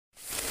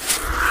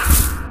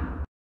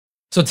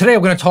So today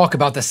I'm going to talk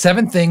about the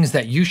 7 things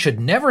that you should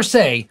never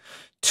say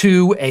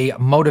to a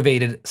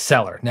motivated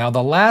seller. Now,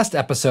 the last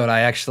episode, I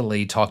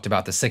actually talked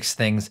about the 6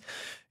 things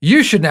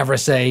you should never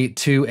say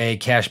to a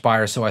cash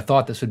buyer. So I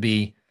thought this would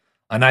be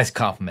a nice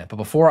compliment. But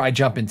before I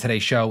jump in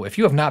today's show, if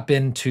you have not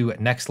been to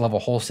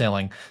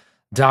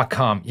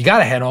nextlevelwholesaling.com, you got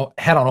to head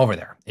on over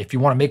there. If you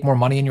want to make more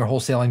money in your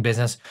wholesaling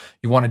business,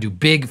 you want to do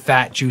big,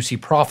 fat, juicy,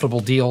 profitable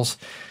deals,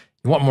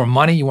 you want more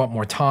money, you want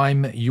more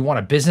time, you want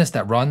a business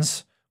that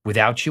runs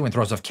without you and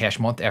throws off cash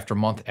month after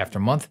month after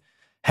month,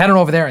 head on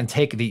over there and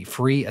take the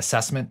free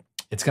assessment.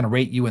 It's going to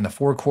rate you in the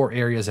 4 core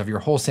areas of your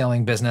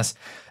wholesaling business.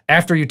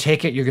 After you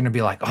take it, you're going to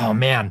be like, oh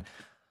man,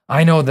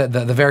 I know that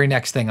the very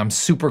next thing, I'm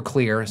super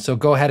clear. So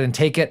go ahead and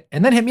take it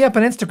and then hit me up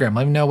on Instagram.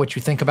 Let me know what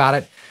you think about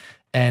it.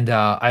 And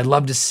I'd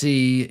love to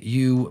see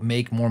you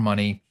make more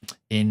money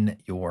in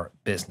your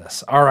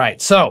business. All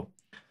right, so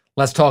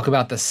let's talk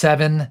about the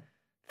 7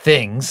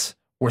 things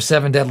or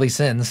 7 deadly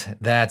sins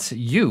that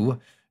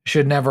you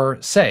should never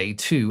say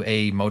to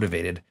a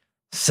motivated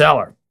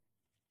seller.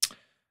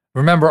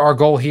 Remember, our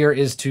goal here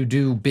is to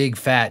do big,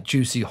 fat,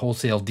 juicy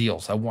wholesale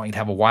deals. I want you to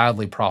have a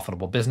wildly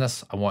profitable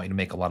business. I want you to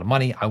make a lot of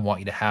money. I want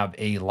you to have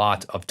a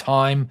lot of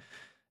time,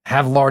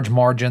 have large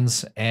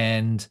margins,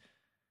 and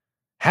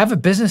have a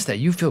business that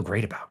you feel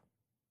great about,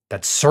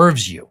 that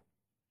serves you.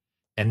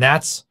 And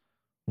that's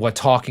what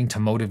talking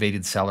to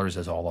motivated sellers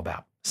is all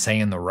about,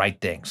 saying the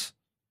right things,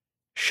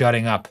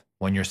 shutting up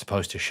when you're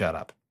supposed to shut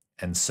up.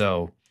 And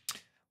so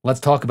let's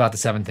talk about the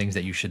 7 things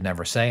that you should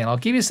never say, and I'll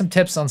give you some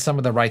tips on some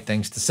of the right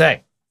things to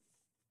say.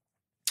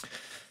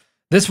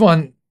 This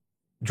one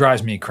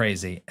drives me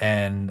crazy,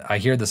 and I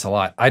hear this a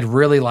lot. I'd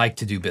really like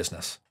to do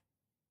business,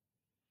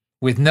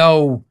 with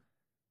no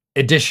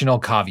additional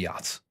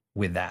caveats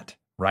with that,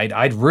 right?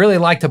 I'd really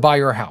like to buy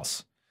your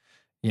house.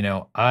 You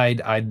know,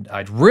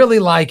 I'd really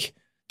like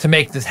to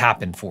make this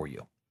happen for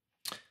you.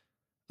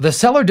 The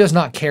seller does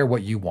not care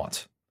what you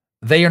want.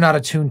 They are not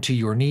attuned to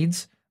your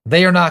needs.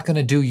 They are not going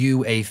to do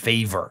you a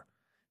favor.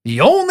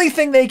 The only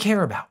thing they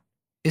care about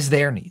is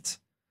their needs.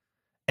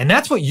 And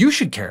that's what you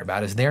should care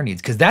about, is their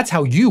needs, because that's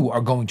how you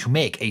are going to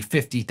make a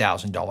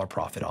 $50,000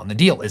 profit on the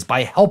deal, is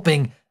by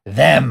helping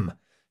them.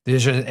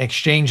 There's an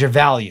exchange of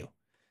value.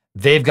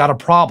 They've got a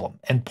problem.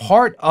 And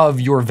part of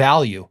your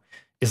value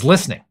is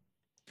listening.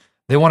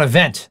 They want to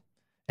vent.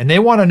 And they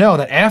want to know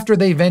that after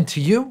they vent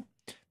to you,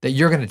 that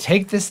you're going to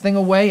take this thing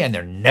away and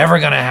they're never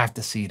going to have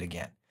to see it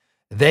again.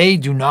 They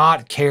do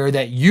not care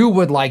that you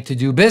would like to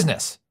do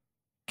business,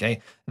 okay?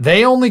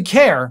 They only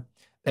care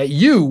that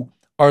you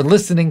are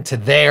listening to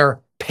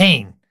their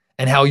pain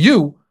and how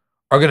you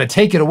are going to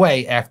take it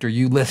away after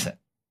you listen.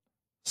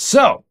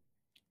 So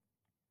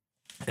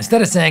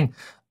instead of saying,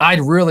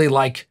 I'd really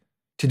like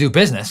to do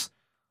business,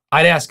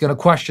 I'd ask a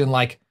question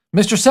like,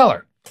 Mr.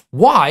 Seller,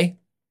 why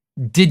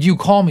did you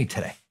call me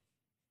today?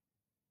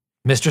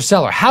 Mr.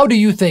 Seller, how do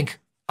you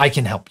think I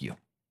can help you?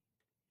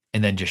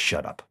 And then just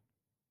shut up.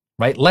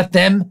 Right? Let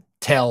them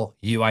tell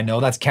you. I know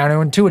that's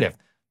counterintuitive,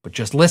 but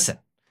just listen.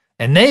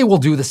 And they will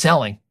do the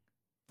selling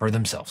for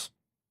themselves.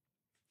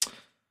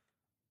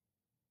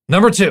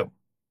 Number 2,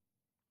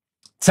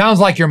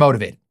 sounds like you're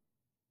motivated.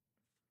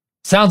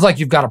 Sounds like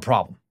you've got a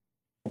problem.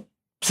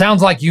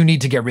 Sounds like you need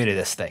to get rid of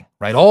this thing,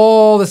 right?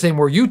 All the same,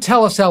 where you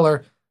tell a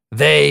seller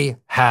they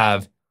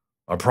have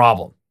a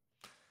problem.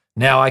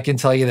 Now I can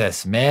tell you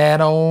this,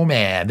 man, oh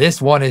man,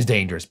 this one is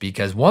dangerous,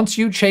 because once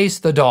you chase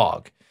the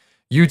dog,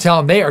 you tell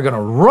them they are going to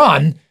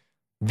run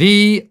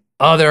the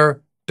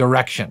other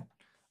direction.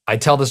 I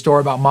tell the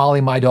story about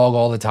Molly, my dog,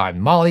 all the time.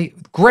 Molly,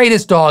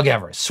 greatest dog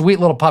ever, sweet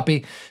little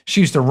puppy.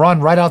 She used to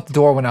run right out the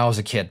door when I was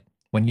a kid,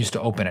 when you used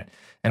to open it.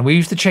 And we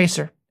used to chase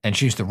her, and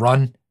she used to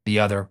run the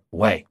other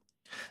way.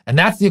 And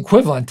that's the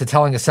equivalent to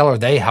telling a seller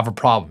they have a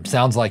problem.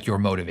 Sounds like you're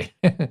motivated.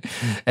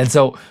 And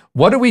so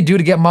what did we do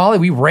to get Molly?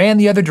 We ran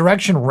the other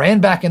direction, ran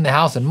back in the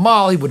house, and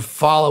Molly would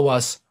follow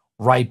us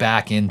right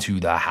back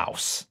into the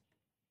house.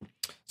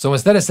 So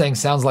instead of saying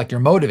sounds like you're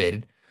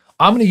motivated,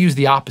 I'm going to use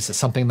the opposite,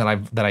 something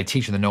that I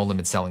teach in the No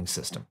Limit Selling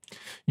System.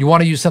 You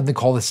want to use something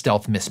called a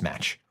stealth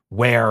mismatch,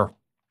 where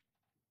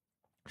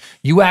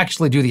you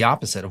actually do the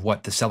opposite of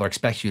what the seller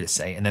expects you to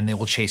say, and then they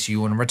will chase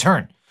you in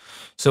return.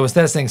 So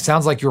instead of saying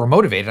sounds like you're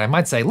motivated, I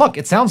might say, look,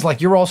 it sounds like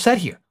you're all set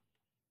here,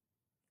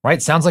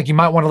 right? Sounds like you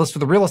might want to list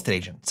with a real estate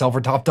agent, sell for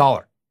top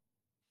dollar.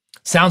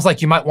 Sounds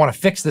like you might want to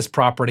fix this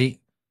property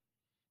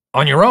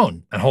on your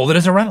own and hold it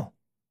as a rental.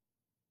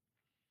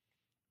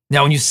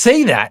 Now, when you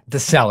say that,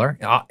 the seller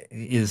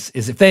is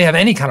if they have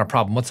any kind of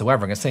problem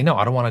whatsoever, going to say, no,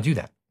 I don't want to do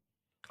that.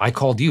 I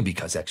called you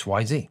because X,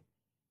 Y, Z.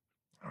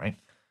 All right.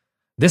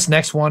 This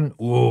next one,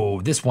 ooh,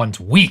 this one's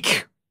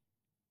weak.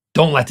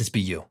 Don't let this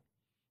be you.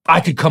 I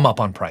could come up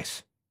on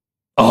price.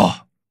 Oh.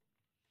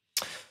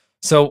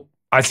 So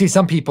I see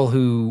some people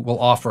who will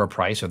offer a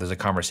price, or there's a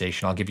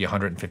conversation, I'll give you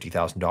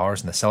 $150,000,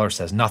 and the seller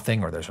says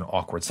nothing, or there's an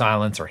awkward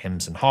silence, or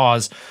hems and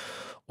haws,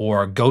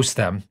 or ghost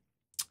them.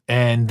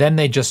 And then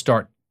they just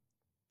start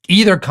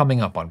either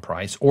coming up on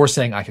price or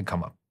saying, I could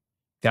come up.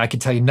 I can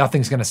tell you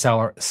nothing's going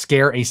to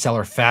scare a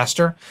seller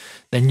faster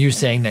than you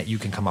saying that you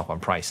can come up on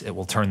price. It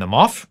will turn them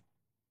off.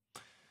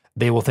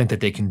 They will think that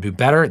they can do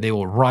better. They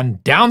will run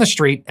down the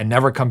street and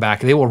never come back.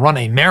 They will run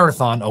a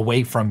marathon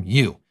away from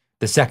you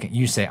the second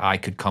you say, I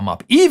could come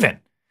up, even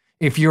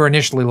if you're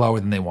initially lower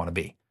than they want to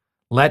be.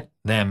 Let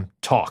them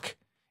talk.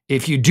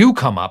 If you do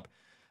come up,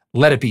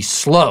 let it be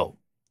slow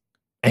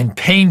and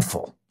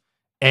painful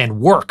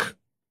and work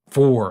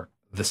for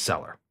the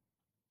seller.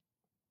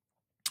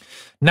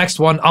 Next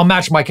one, I'll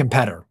match my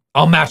competitor.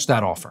 I'll match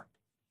that offer.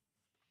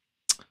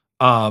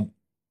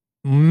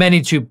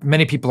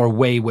 Many people are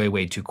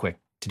way too quick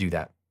to do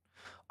that.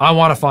 I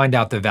want to find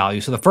out the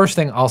value. So the first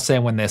thing I'll say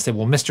when they say,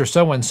 well, Mr.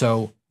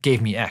 So-and-so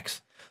gave me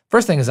X.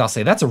 First thing is I'll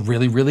say, that's a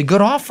really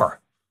good offer.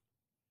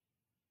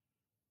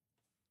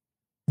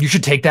 You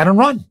should take that and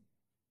run.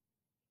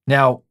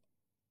 Now,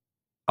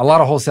 a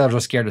lot of wholesalers are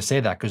scared to say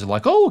that because they're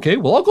like, oh, okay,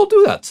 well, I'll go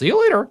do that. See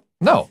you later.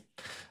 No,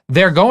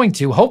 they're going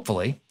to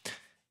hopefully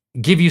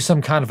give you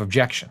some kind of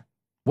objection.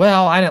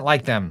 Well, I didn't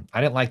like them.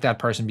 I didn't like that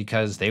person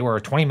because they were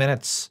 20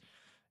 minutes,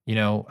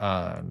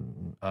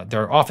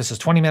 their office is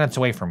 20 minutes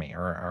away from me.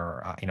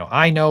 Or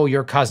I know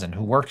your cousin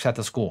who works at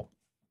the school.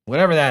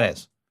 Whatever that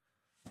is.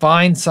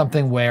 Find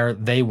something where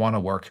they want to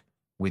work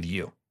with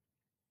you.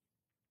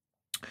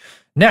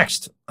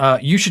 Next,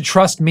 you should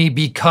trust me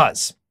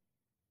because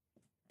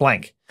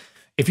blank.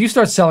 If you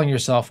start selling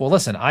yourself, well,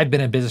 listen, I've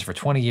been in business for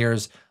 20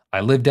 years.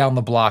 I live down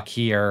the block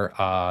here.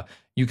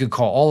 You could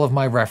call all of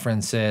my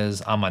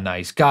references. I'm a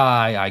nice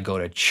guy. I go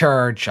to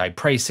church. I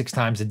pray 6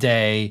 times a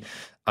day.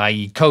 I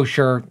eat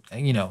kosher,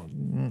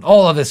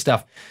 all of this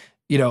stuff.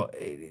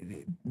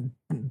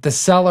 The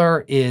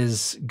seller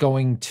is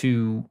going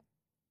to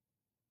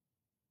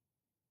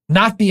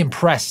not be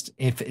impressed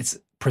if it's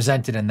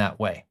presented in that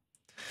way.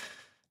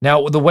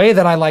 Now, the way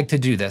that I like to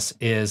do this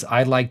is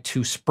I like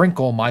to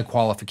sprinkle my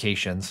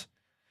qualifications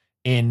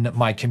in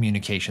my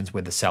communications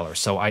with the seller.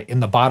 So in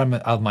the bottom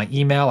of my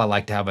email, I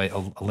like to have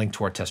a link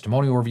to our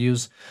testimonial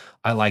reviews.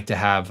 I like to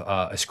have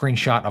a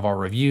screenshot of our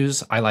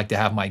reviews. I like to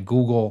have my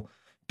Google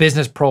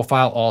business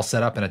profile all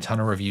set up and a ton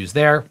of reviews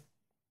there.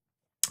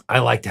 I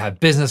like to have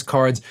business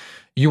cards.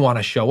 You want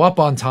to show up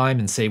on time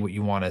and say what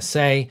you want to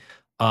say,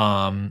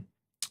 or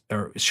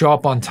show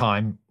up on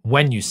time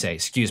when you say,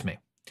 excuse me.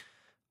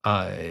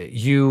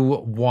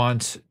 You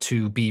want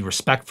to be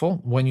respectful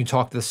when you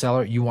talk to the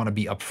seller. You want to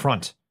be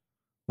upfront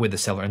with the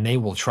seller, and they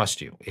will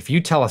trust you. If you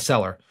tell a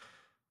seller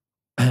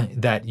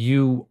that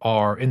you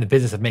are in the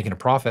business of making a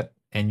profit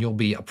and you'll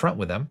be upfront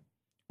with them,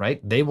 right?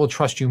 They will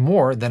trust you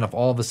more than if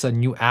all of a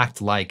sudden you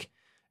act like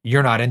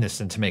you're not in this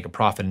to make a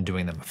profit and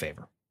doing them a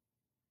favor.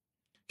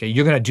 Okay,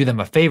 you're going to do them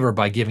a favor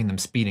by giving them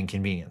speed and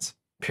convenience,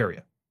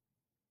 period.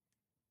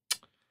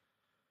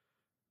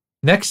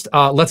 Next,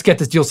 let's get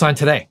this deal signed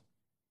today.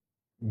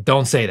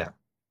 Don't say that.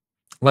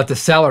 Let the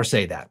seller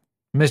say that.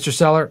 Mr.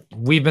 Seller,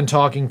 we've been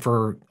talking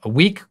for a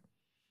week,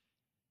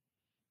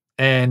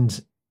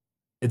 and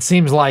it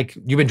seems like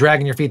you've been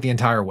dragging your feet the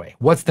entire way.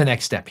 What's the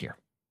next step here?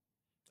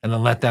 And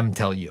then let them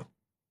tell you,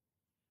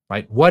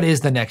 right? What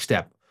is the next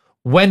step?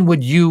 When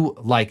would you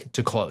like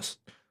to close?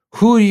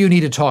 Who do you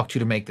need to talk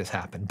to make this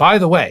happen? By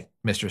the way,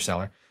 Mr.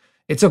 Seller,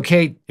 it's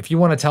okay if you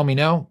want to tell me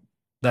no,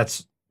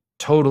 that's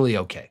totally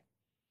okay.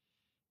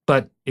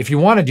 But if you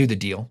want to do the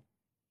deal,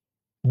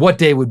 what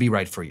day would be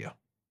right for you?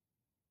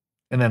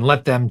 And then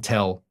let them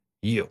tell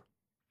you.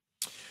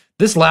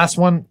 This last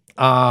one,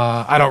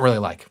 I don't really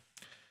like.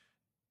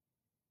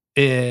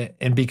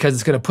 And because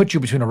it's going to put you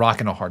between a rock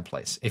and a hard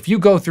place. If you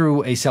go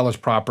through a seller's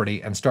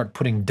property and start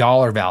putting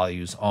dollar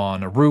values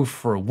on a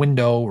roof or a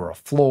window or a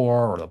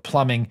floor or the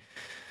plumbing,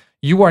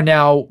 you are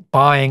now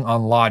buying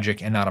on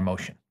logic and not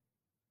emotion.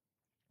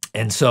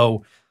 And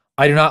so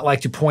I do not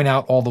like to point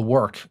out all the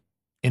work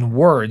in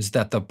words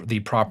that the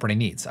property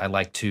needs. I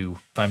like to,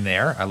 if I'm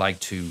there, I like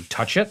to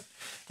touch it.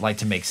 I like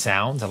to make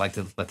sounds. I like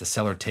to let the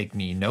seller take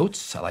me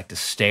notes. I like to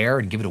stare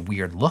and give it a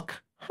weird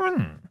look.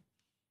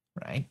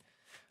 Right?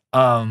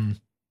 I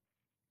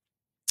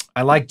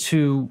like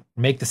to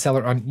make the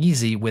seller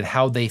uneasy with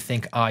how they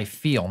think I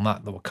feel,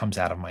 not what comes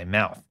out of my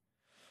mouth.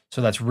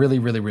 So that's really,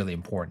 really, really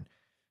important.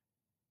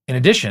 In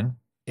addition,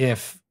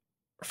 if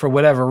for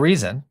whatever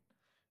reason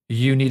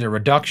you need a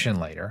reduction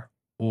later,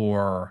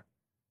 or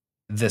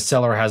the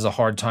seller has a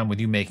hard time with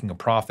you making a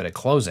profit at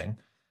closing,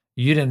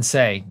 you didn't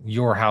say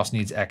your house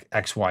needs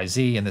X, Y,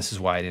 Z, and this is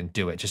why I didn't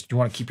do it. Just you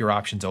want to keep your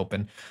options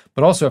open.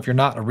 But also, if you're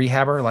not a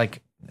rehabber,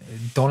 like,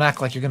 don't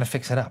act like you're going to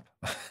fix it up,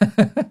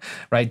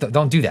 right?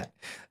 Don't do that.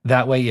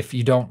 That way, if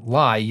you don't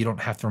lie, you don't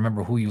have to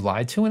remember who you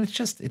lied to, and it's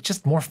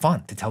just more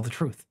fun to tell the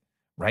truth,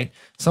 right?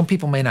 Some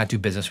people may not do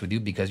business with you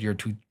because you're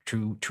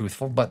too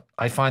truthful, but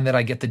I find that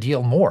I get the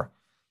deal more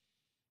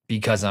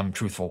because I'm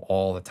truthful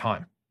all the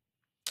time.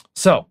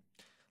 So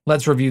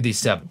let's review these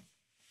 7.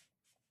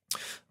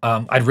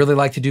 I'd really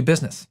like to do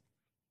business.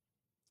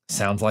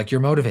 Sounds like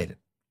you're motivated.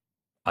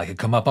 I could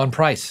come up on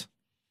price.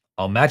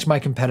 I'll match my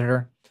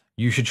competitor.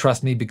 You should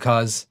trust me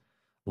because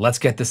let's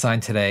get this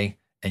signed today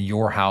and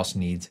your house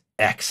needs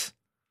X.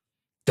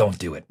 Don't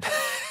do it.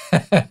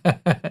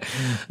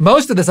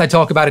 Most of this I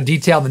talk about in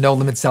detail in the No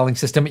Limit Selling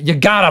System. You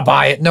gotta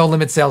buy it,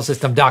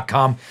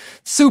 nolimitsalessystem.com.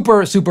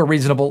 Super, super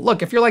reasonable.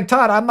 Look, if you're like,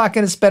 Todd, I'm not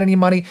gonna spend any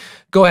money,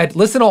 go ahead,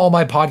 listen to all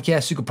my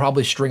podcasts. You could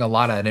probably string a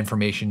lot of that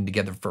information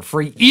together for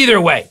free. Either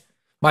way,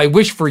 my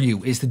wish for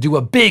you is to do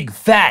a big,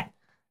 fat,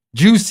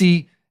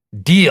 juicy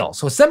deal.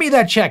 So send me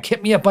that check.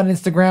 Hit me up on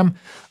Instagram.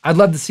 I'd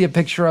love to see a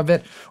picture of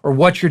it or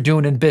what you're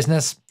doing in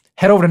business.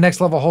 Head over to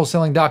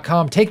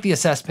nextlevelwholesaling.com, take the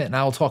assessment, and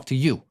I will talk to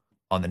you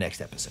on the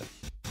next episode.